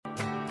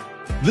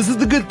This is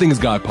the Good Things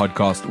Guy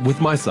podcast with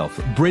myself,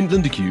 Brent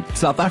Lindeque,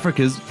 South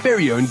Africa's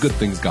very own Good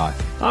Things Guy.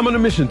 I'm on a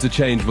mission to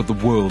change what the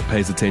world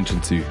pays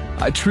attention to.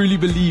 I truly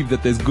believe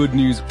that there's good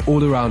news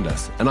all around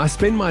us, and I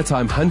spend my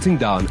time hunting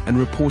down and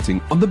reporting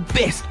on the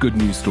best good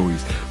news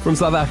stories from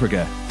South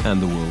Africa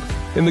and the world.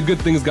 In the Good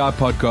Things Guy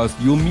podcast,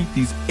 you'll meet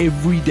these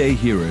everyday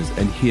heroes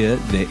and hear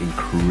their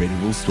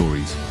incredible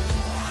stories.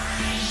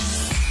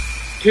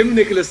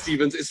 Nicola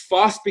is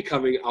fast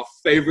becoming our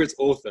favorite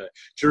author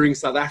during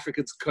South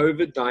Africa's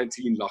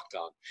COVID-19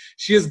 lockdown.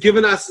 She has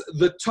given us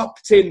the top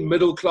 10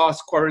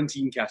 middle-class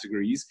quarantine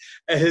categories,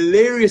 a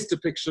hilarious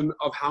depiction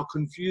of how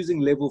confusing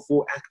level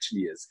 4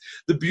 actually is,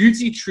 the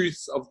beauty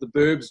truths of the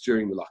burbs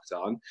during the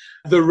lockdown,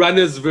 the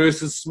runners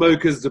versus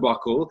smokers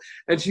debacle,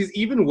 and she's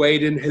even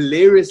weighed in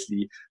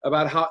hilariously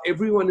about how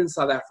everyone in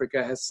South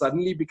Africa has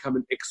suddenly become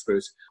an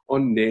expert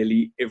on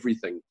nearly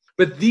everything.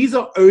 But these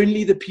are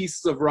only the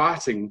pieces of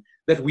writing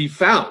that we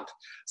found.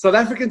 South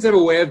Africans have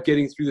a way of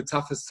getting through the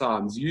toughest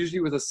times,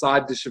 usually with a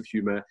side dish of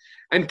humor,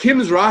 and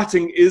Kim's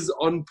writing is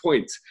on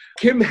point.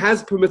 Kim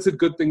has permitted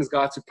Good Things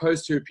Guy to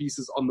post her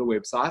pieces on the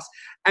website,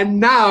 and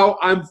now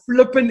I'm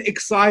flippin'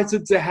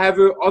 excited to have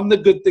her on the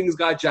Good Things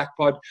Guy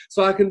jackpot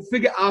so I can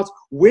figure out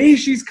where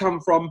she's come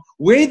from,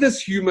 where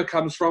this humor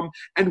comes from,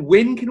 and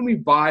when can we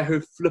buy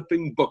her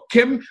flipping book.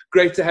 Kim,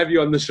 great to have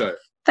you on the show.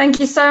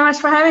 Thank you so much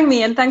for having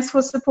me, and thanks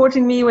for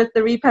supporting me with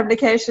the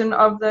republication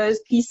of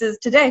those pieces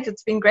to date.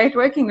 It's been great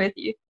working with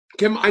you.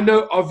 Kim, I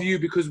know of you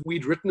because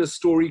we'd written a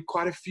story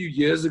quite a few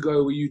years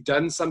ago where you'd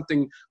done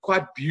something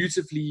quite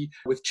beautifully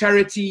with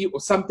charity or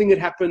something had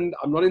happened.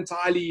 I'm not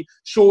entirely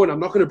sure, and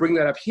I'm not going to bring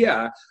that up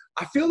here.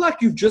 I feel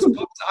like you've just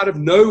popped out of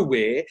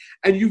nowhere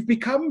and you've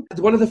become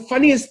one of the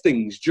funniest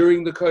things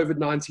during the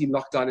COVID-19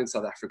 lockdown in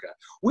South Africa.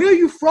 Where are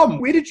you from?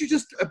 Where did you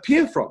just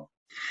appear from?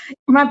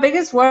 My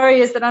biggest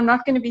worry is that I'm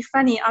not going to be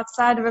funny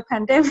outside of a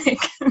pandemic.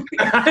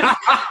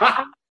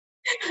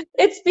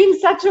 It's been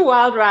such a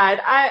wild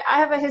ride. I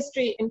have a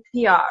history in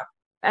PR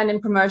and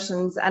in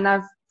promotions, and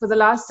I've, for the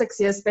last 6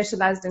 years,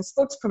 specialized in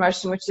sports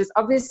promotion, which is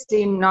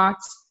obviously not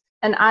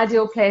an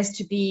ideal place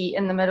to be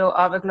in the middle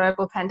of a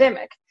global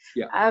pandemic.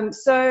 Yeah.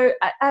 So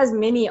as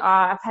many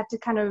are, I've had to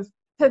kind of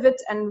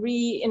pivot and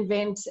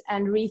reinvent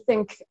and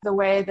rethink the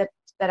way that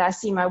I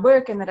see my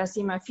work and that I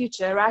see my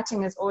future.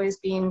 Writing has always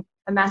been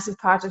a massive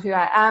part of who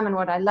I am and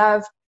what I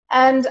love.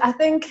 And I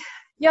think,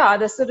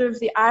 the sort of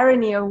the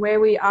irony of where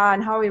we are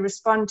and how we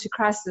respond to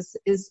crisis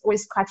is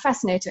always quite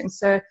fascinating.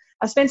 So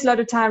I've spent a lot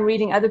of time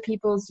reading other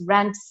people's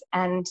rants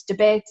and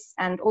debates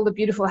and all the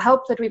beautiful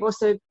help that we've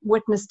also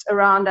witnessed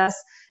around us.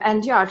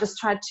 And I just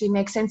tried to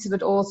make sense of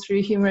it all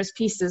through humorous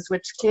pieces,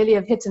 which clearly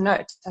have hit a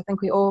note. I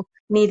think we all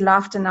need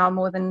laughter now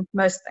more than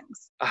most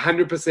things.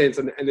 100%.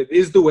 And it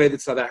is the way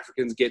that South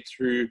Africans get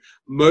through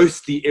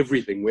mostly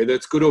everything, whether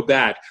it's good or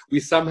bad.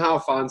 We somehow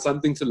find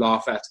something to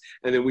laugh at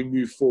and then we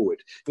move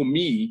forward. For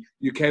me,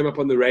 you came up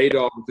on the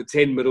radar with the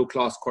 10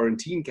 middle-class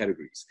quarantine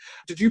categories.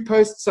 Did you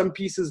post some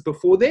pieces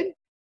before then?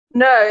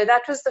 No,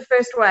 that was the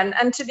first one.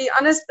 And to be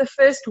honest, the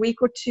first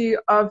week or two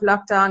of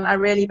lockdown, I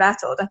really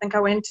battled. I think I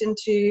went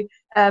into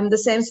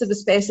the same sort of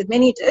space that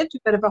many did, a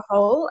bit of a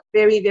hole,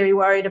 very, very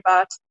worried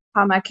about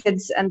how my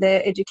kids and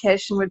their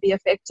education would be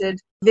affected,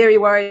 very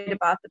worried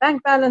about the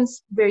bank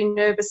balance, very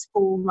nervous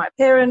for my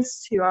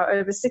parents who are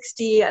over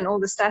 60, and all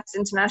the stats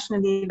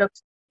internationally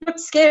looked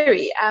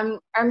scary.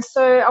 And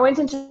so I went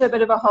into a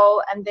bit of a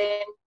hole, and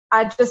then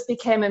I just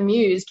became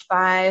amused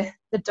by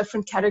the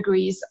different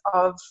categories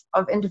of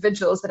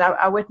individuals that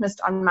I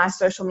witnessed on my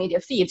social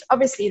media feeds.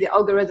 Obviously, the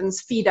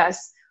algorithms feed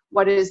us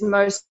what is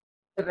most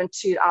relevant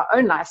to our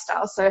own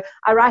lifestyle. So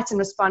I write and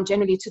respond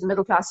generally to the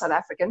middle-class South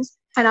Africans.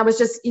 And I was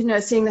just,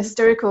 seeing the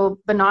hysterical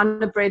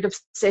banana bread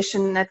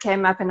obsession that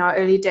came up in our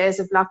early days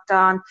of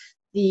lockdown,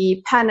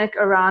 the panic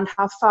around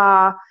how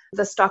far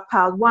the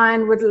stockpiled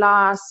wine would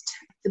last,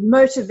 the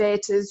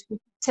motivators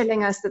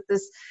telling us that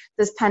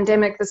this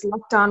pandemic, this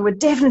lockdown would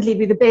definitely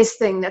be the best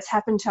thing that's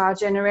happened to our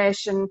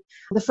generation.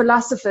 The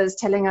philosophers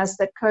telling us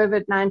that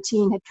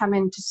COVID-19 had come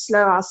in to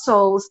slow our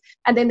souls.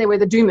 And then there were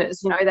the doomers,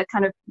 that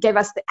kind of gave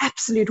us the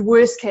absolute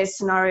worst case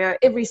scenario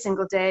every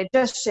single day,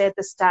 just shared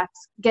the stats,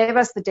 gave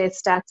us the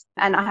death stats.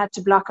 And I had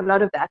to block a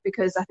lot of that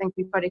because I think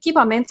we've got to keep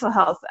our mental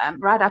health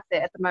right up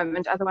there at the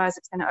moment. Otherwise,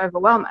 it's going to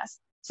overwhelm us.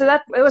 So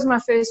it was my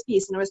first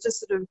piece, and it was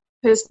just sort of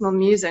personal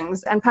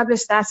musings, and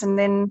published that, and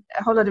then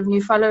a whole lot of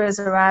new followers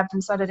arrived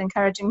and started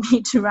encouraging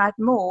me to write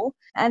more.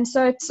 And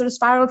so it sort of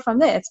spiraled from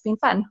there. It's been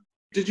fun.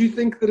 Did you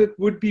think that it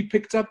would be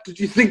picked up? Did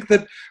you think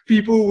that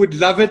people would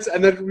love it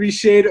and that it would be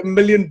shared a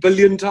million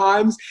billion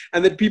times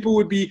and that people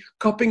would be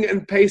copying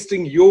and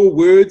pasting your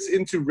words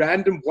into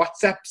random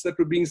WhatsApps that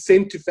were being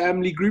sent to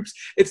family groups?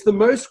 It's the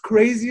most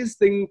craziest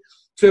thing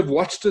to have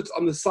watched it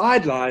on the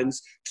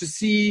sidelines, to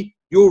see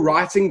your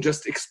writing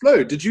just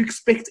explode. Did you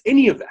expect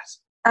any of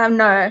that?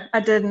 No, I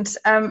didn't.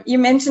 You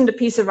mentioned a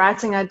piece of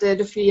writing I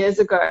did a few years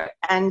ago,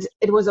 and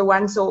it was a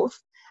once-off,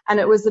 and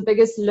it was the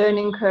biggest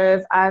learning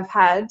curve I've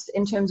had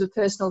in terms of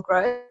personal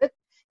growth.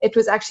 It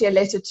was actually a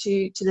letter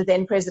to the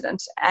then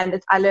president,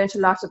 and I learned a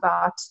lot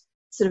about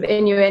sort of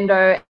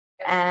innuendo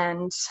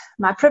and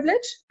my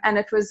privilege, and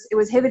it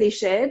was heavily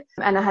shared,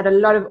 and I had a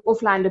lot of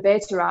offline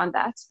debate around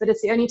that. But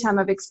it's the only time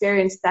I've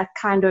experienced that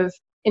kind of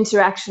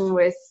interaction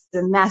with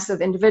the mass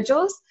of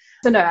individuals.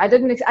 So no, I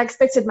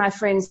expected my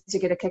friends to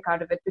get a kick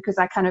out of it, because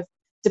I kind of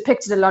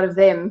depicted a lot of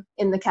them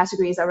in the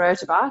categories I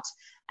wrote about,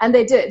 and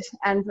they did.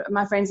 And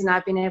my friends and I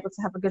have been able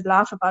to have a good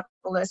laugh about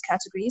all those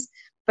categories.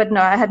 But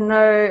no, I had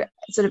no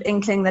sort of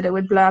inkling that it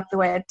would blow up the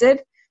way it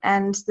did.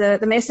 And the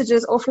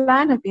messages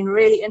offline have been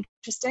really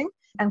interesting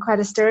and quite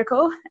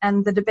hysterical.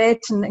 And the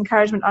debate and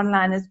encouragement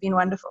online has been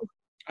wonderful.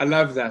 I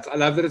love that. I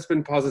love that it's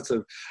been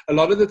positive. A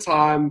lot of the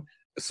time,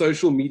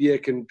 social media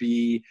can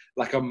be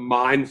like a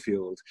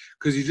minefield,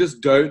 because you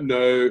just don't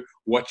know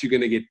what you're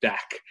going to get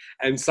back.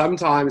 And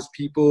sometimes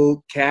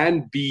people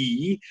can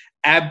be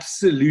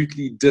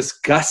absolutely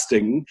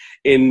disgusting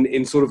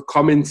in sort of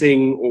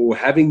commenting or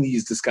having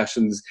these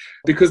discussions,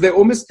 because they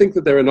almost think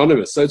that they're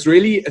anonymous. So it's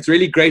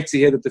really great to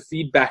hear that the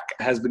feedback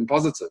has been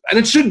positive, and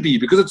it should be,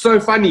 because it's so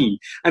funny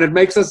and it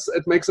makes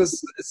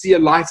us see a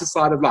lighter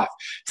side of life.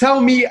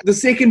 Tell me the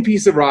second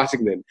piece of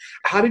writing then.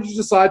 How did you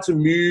decide to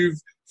move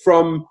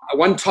from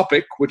one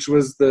topic, which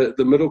was the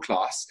middle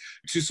class,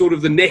 to sort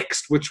of the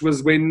next, which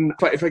was when,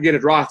 if I get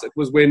it right, it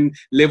was when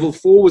level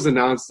 4 was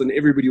announced and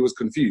everybody was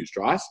confused,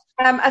 right?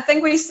 I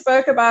think we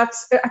spoke about,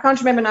 I can't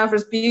remember now if it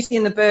was Beauty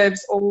in the Burbs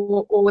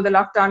or the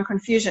lockdown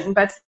confusion,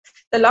 but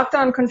the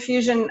lockdown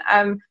confusion,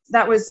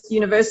 that was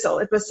universal.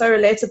 It was so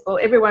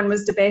relatable. Everyone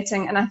was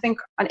debating. And I think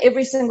on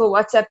every single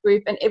WhatsApp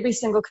group and every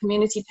single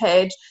community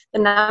page, the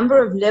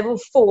number of level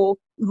 4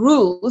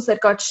 rules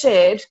that got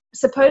shared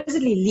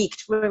supposedly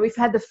leaked, where we've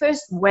had the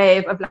first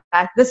wave of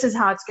like, this is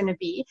how it's going to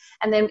be.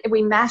 And then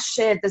we mass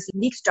shared this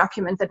leaked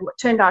document that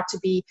turned out to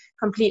be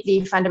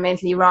completely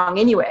fundamentally wrong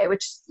anyway,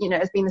 which,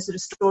 has been the sort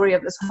of story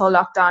of this whole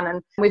lockdown.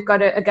 And we've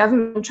got a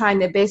government trying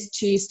their best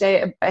to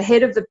stay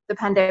ahead of the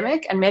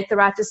pandemic and make the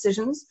right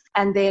decisions.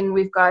 And then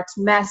we've got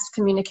mass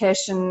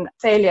communication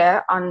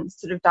failure on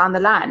sort of down the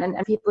line, and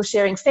people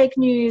sharing fake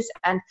news.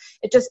 And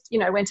it just,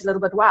 went a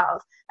little bit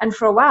wild. And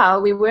for a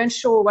while, we weren't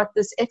sure what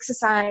this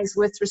exercise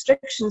with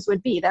restrictions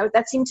would be.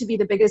 That seemed to be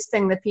the biggest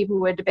thing that people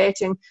were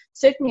debating,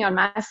 certainly on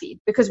my feed,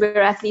 because we're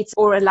athletes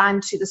or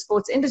aligned to the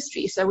sports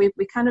industry. So we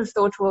kind of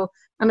thought, well,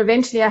 and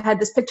eventually I had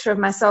this picture of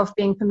myself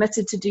being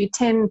permitted to do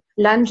 10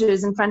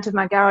 lunges in front of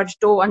my garage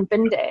door on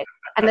bin day.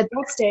 And at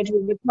that stage, we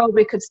were told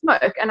we could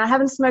smoke. And I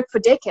haven't smoked for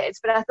decades,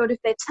 but I thought, if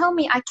they tell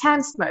me I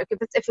can smoke, if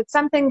it's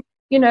something,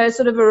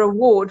 sort of a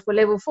reward for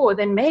level 4,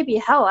 then maybe,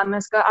 hell, I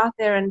must go out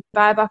there and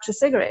buy a box of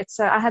cigarettes.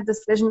 So I had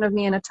this vision of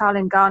me in a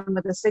Italian gown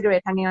with a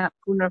cigarette hanging out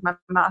the corner of my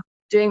mouth,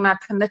 doing my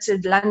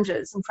permitted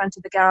lunges in front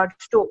of the garage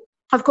door.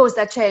 Of course,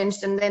 that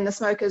changed, and then the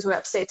smokers were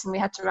upset, and we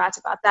had to write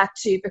about that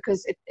too,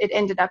 because it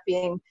ended up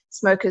being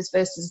smokers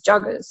versus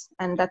joggers.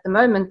 And at the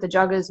moment, the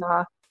joggers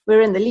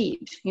we're in the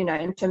lead,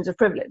 in terms of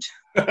privilege.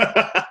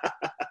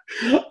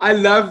 I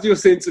love your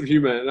sense of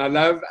humor, and I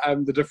love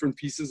the different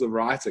pieces of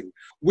writing.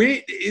 Where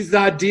is the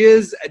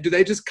ideas, do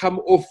they just come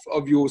off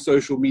of your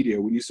social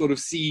media when you sort of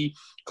see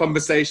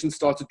conversations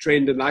start to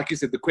trend, and like you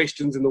said, the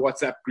questions in the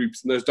WhatsApp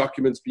groups and those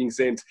documents being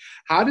sent?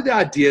 How do the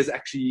ideas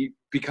actually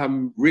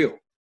become real?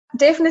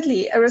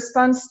 Definitely a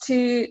response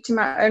to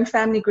my own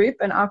family group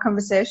and our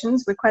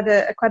conversations. We're quite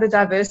a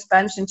diverse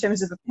bunch in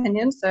terms of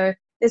opinions, so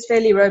there's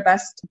fairly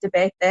robust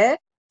debate there.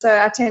 So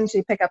I tend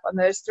to pick up on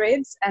those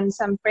threads, and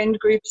some friend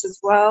groups as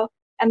well.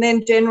 And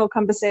then general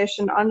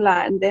conversation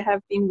online. There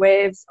have been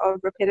waves of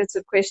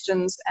repetitive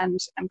questions and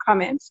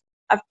comments.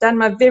 I've done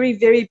my very,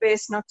 very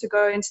best not to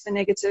go into the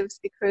negatives,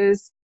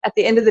 because at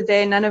the end of the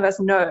day, none of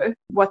us know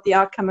what the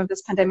outcome of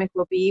this pandemic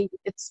will be.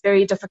 It's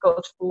very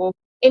difficult for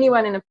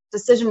anyone in a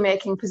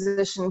decision-making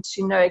position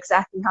to know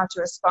exactly how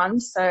to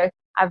respond. So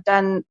I've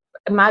done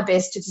my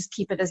best to just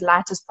keep it as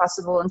light as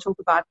possible and talk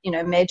about,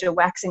 major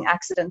waxing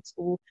accidents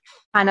or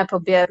pineapple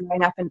beer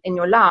going up in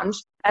your lounge,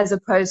 as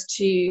opposed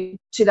to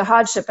the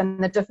hardship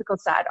and the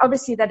difficult side.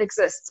 Obviously that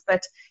exists,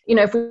 but,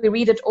 if we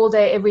read it all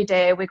day, every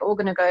day, we're all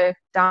going to go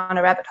down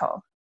a rabbit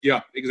hole.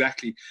 Yeah,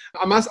 exactly.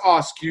 I must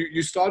ask,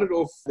 you started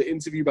off the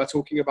interview by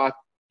talking about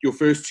your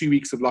first 2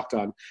 weeks of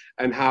lockdown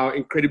and how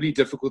incredibly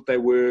difficult they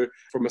were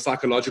from a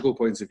psychological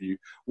point of view.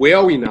 Where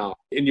are we now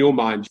in your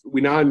mind?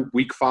 We're now in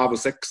week 5 or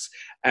 6,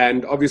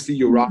 and obviously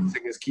your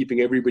writing is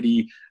keeping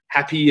everybody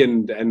happy,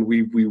 and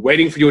we're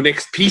waiting for your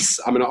next piece.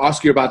 I'm going to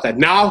ask you about that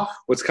now,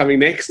 what's coming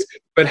next.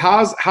 But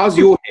how's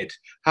your head?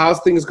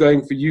 How's things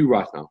going for you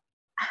right now?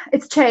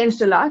 It's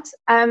changed a lot.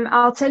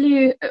 I'll tell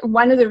you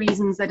one of the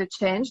reasons that it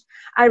changed.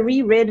 I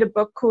reread a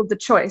book called The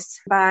Choice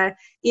by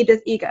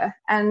Edith Eger,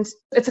 and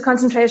it's a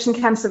concentration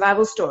camp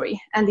survival story.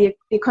 And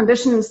the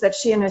conditions that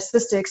she and her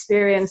sister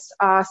experienced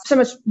are so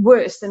much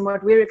worse than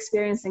what we're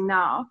experiencing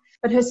now.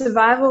 But her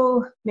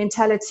survival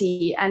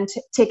mentality and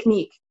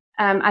technique,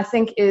 I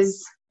think,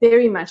 is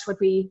very much what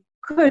we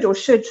could or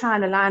should try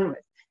and align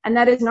with. And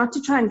that is not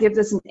to try and give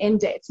this an end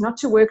date, not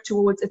to work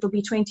towards it'll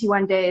be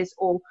 21 days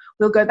or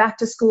we'll go back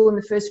to school in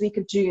the first week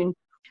of June.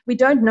 We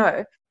don't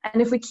know.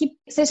 And if we keep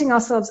setting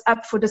ourselves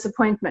up for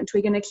disappointment,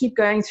 we're going to keep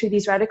going through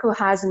these radical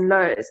highs and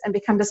lows and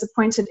become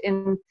disappointed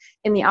in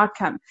the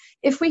outcome.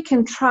 If we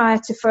can try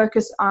to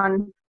focus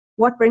on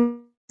what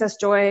brings us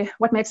joy,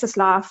 what makes us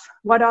laugh,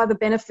 what are the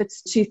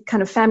benefits to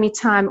kind of family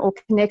time or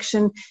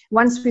connection.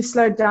 Once we've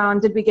slowed down,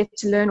 did we get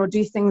to learn or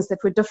do things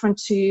that were different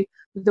to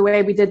the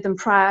way we did them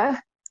prior?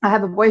 I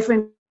have a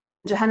boyfriend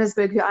in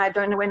Johannesburg who I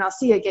don't know when I'll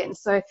see again.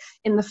 So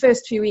in the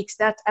first few weeks,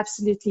 that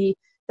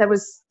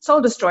was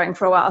soul destroying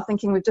for a while,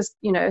 thinking we've just,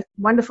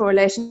 wonderful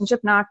relationship.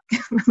 Now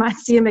we might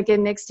see him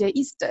again next year,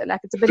 Easter.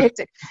 Like, it's a bit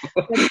hectic.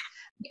 But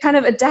kind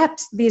of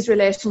adapt these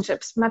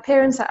relationships. My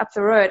parents are up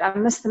the road. I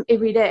miss them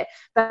every day.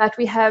 But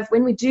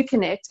when we do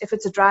connect, if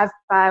it's a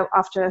drive-by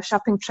after a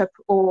shopping trip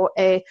or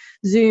a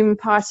Zoom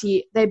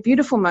party, they're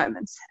beautiful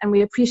moments and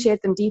we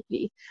appreciate them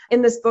deeply.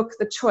 In this book,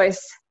 The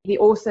Choice, the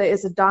author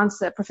is a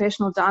dancer, a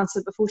professional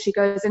dancer, before she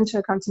goes into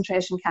a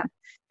concentration camp.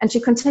 And she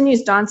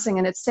continues dancing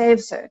and it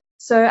saves her.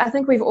 So I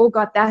think we've all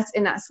got that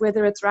in us,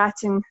 whether it's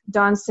writing,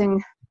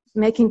 dancing,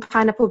 making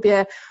pineapple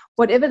beer,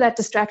 whatever that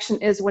distraction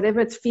is,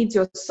 whatever it feeds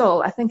your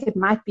soul, I think it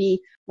might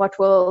be what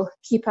will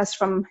keep us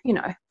from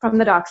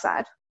the dark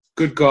side.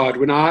 Good God,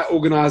 when I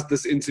organized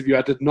this interview,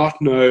 I did not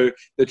know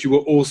that you were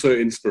also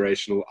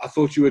inspirational. I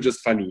thought you were just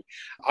funny.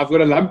 I've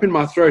got a lump in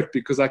my throat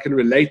because I can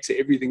relate to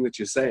everything that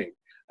you're saying.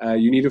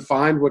 You need to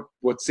find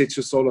what sets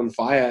your soul on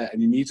fire,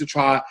 and you need to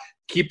try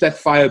keep that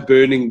fire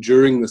burning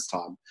during this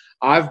time.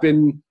 I've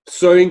been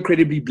so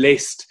incredibly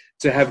blessed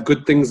to have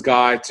Good Things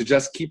Guy, to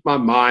just keep my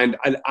mind.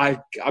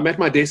 I'm at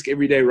my desk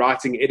every day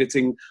writing,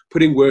 editing,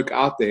 putting work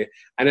out there.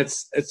 And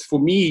it's for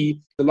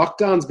me, the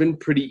lockdown's been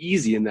pretty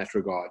easy in that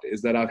regard,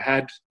 is that I've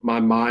had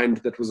my mind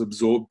that was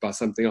absorbed by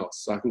something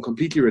else. So I can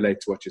completely relate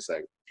to what you're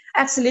saying.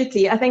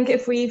 Absolutely. I think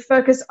if we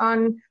focus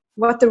on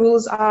what the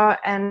rules are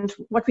and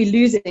what we're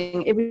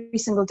losing every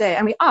single day.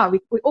 And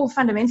we're all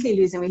fundamentally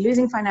losing. We're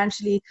losing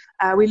financially.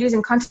 We're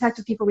losing contact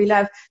with people we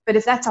love. But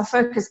if that's our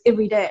focus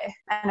every day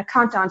and a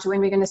countdown to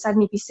when we're going to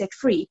suddenly be set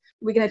free,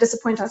 we're going to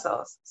disappoint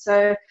ourselves.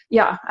 So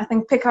yeah, I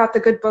think pick out the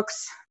good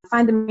books,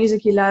 find the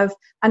music you love,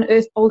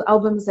 unearth old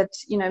albums that,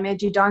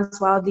 made you dance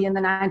wildly in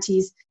the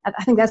 90s.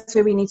 I think that's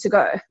where we need to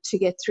go to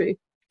get through.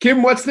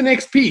 Kim, what's the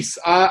next piece?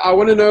 I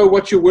want to know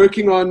what you're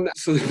working on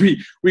so that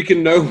we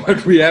can know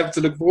what we have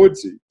to look forward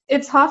to.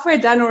 It's halfway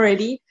done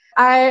already.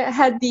 I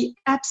had the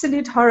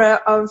absolute horror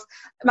of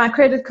my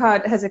credit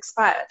card has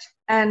expired.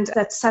 And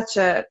that's such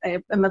a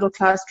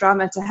middle-class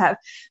drama to have.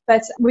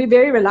 But we're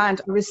very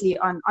reliant, obviously,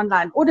 on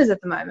online orders at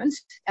the moment.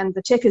 And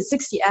the Checkers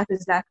 60 app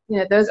is like,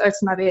 those oats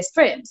are my best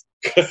friends.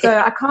 So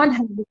I can't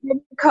have the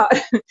credit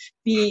card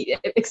be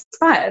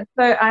expired.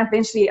 So I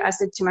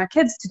said to my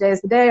kids, today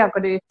is the day, I've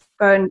got to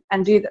go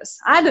and do this.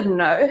 I didn't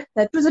know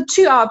that it was a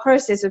 2-hour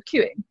process of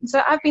queuing.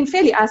 So I've been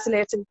fairly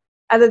isolated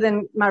other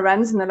than my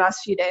runs in the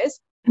last few days.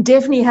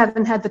 Definitely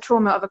haven't had the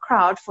trauma of a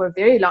crowd for a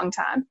very long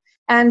time.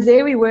 And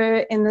there we were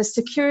in the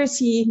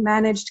security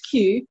managed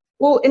queue,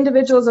 all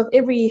individuals of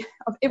every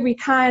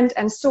kind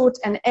and sort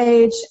and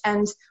age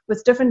and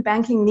with different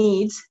banking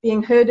needs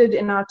being herded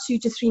in our 2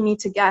 to 3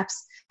 meter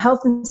gaps.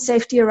 Health and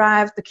safety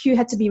arrived. The queue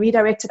had to be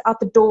redirected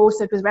out the door,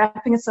 so it was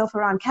wrapping itself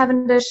around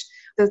Cavendish.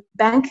 The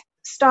bank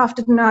staff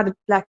didn't know how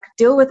to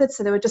deal with it,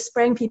 so they were just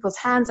spraying people's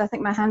hands. I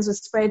think my hands were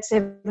sprayed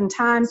 7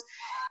 times.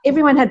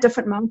 Everyone had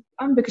different masks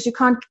on because you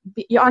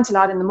aren't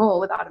allowed in the mall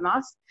without a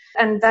mask.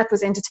 And that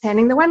was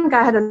entertaining. The one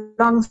guy had a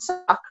long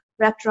sock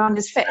wrapped around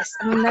his face.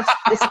 I mean,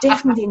 that's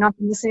definitely not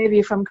going to save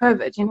you from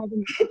COVID,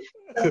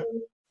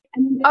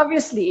 And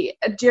obviously,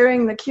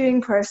 during the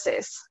queuing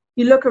process,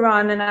 you look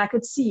around and I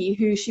could see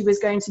who she was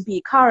going to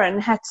be.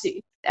 Karen had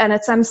to. And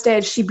at some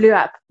stage, she blew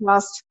up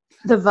whilst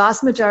the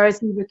vast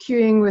majority were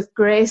queuing with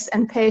grace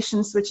and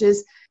patience, which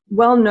is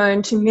well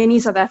known to many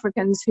South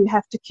Africans who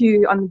have to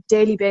queue on a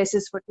daily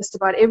basis for just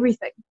about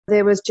everything.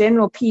 There was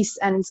general peace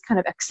and kind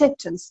of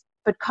acceptance,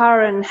 but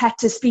Karen had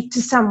to speak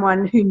to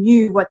someone who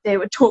knew what they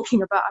were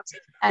talking about.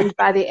 And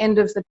by the end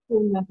of the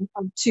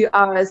 2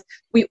 hours,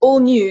 we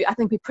all knew, I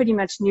think we pretty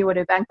much knew what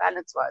her bank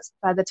balance was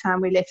by the time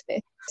we left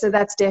there. So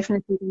that's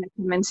definitely going to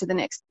come into the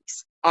next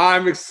piece.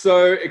 I'm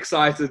so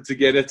excited to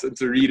get it and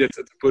to read it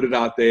and to put it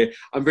out there.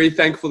 I'm very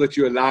thankful that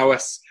you allow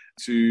us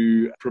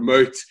to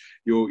promote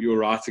your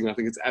writing. I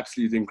think it's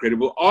absolutely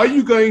incredible. Are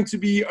you going to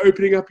be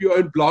opening up your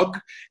own blog?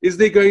 Is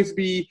there going to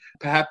be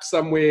perhaps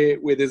somewhere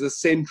where there's a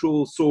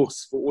central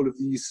source for all of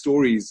these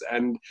stories?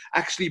 And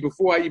actually,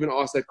 before I even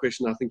ask that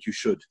question, I think you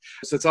should.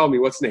 So tell me,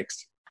 what's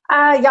next?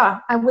 Yeah,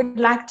 I would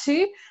like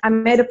to. I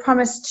made a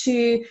promise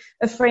to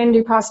a friend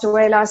who passed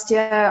away last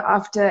year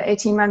after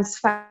 18 months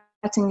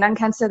fighting lung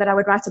cancer that I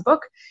would write a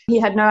book. He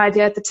had no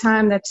idea at the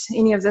time that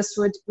any of this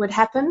would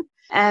happen.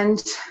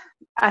 And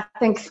I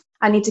think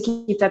I need to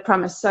keep that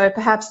promise. So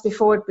perhaps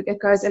before it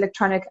goes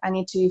electronic, I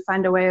need to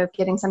find a way of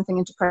getting something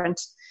into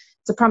print.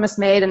 It's a promise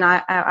made, and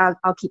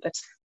I'll keep it.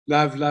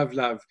 Love, love,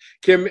 love.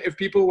 Kim, if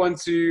people want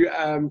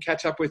to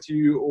catch up with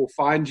you or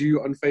find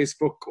you on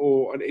Facebook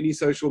or on any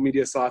social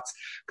media sites,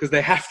 because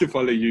they have to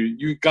follow you.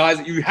 You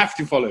guys, you have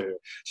to follow her.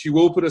 She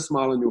will put a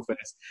smile on your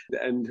face,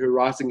 and her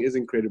writing is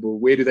incredible.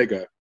 Where do they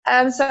go?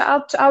 So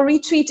I'll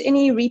retweet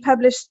any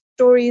republished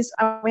stories.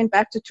 I went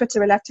back to Twitter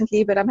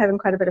reluctantly, but I'm having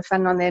quite a bit of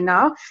fun on there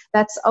now.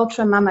 That's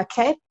Ultra Mama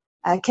Cape.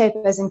 Cape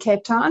as in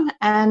Cape Town.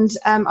 And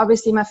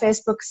obviously my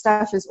Facebook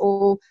stuff is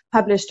all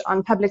published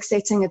on public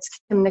setting. It's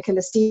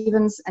Nicola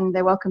Stevens, and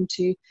they're welcome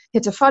to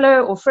hit a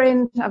follow or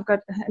friend. I've got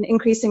an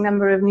increasing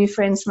number of new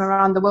friends from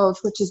around the world,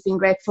 which has been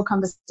great for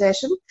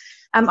conversation.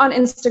 On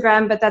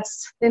Instagram, but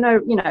it's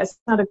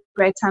not a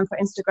great time for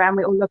Instagram.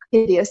 We all look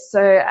hideous.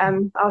 So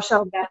I'll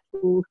shelve that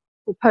for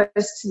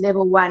post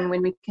level 1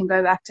 when we can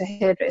go back to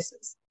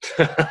hairdressers.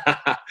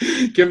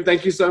 Kim,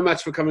 thank you so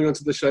much for coming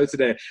onto the show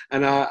today.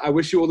 And I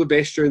wish you all the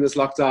best during this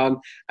lockdown.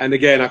 And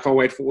again, I can't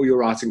wait for all your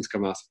writing to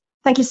come out.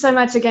 Thank you so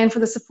much again for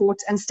the support,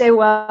 and stay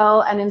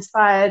well and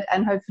inspired,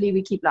 and hopefully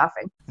we keep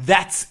laughing.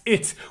 That's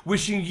it.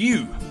 Wishing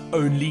you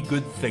only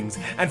good things.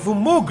 And for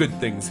more good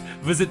things,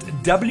 visit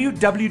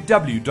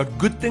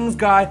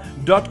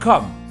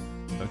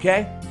www.goodthingsguy.com.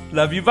 Okay?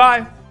 Love you.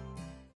 Bye.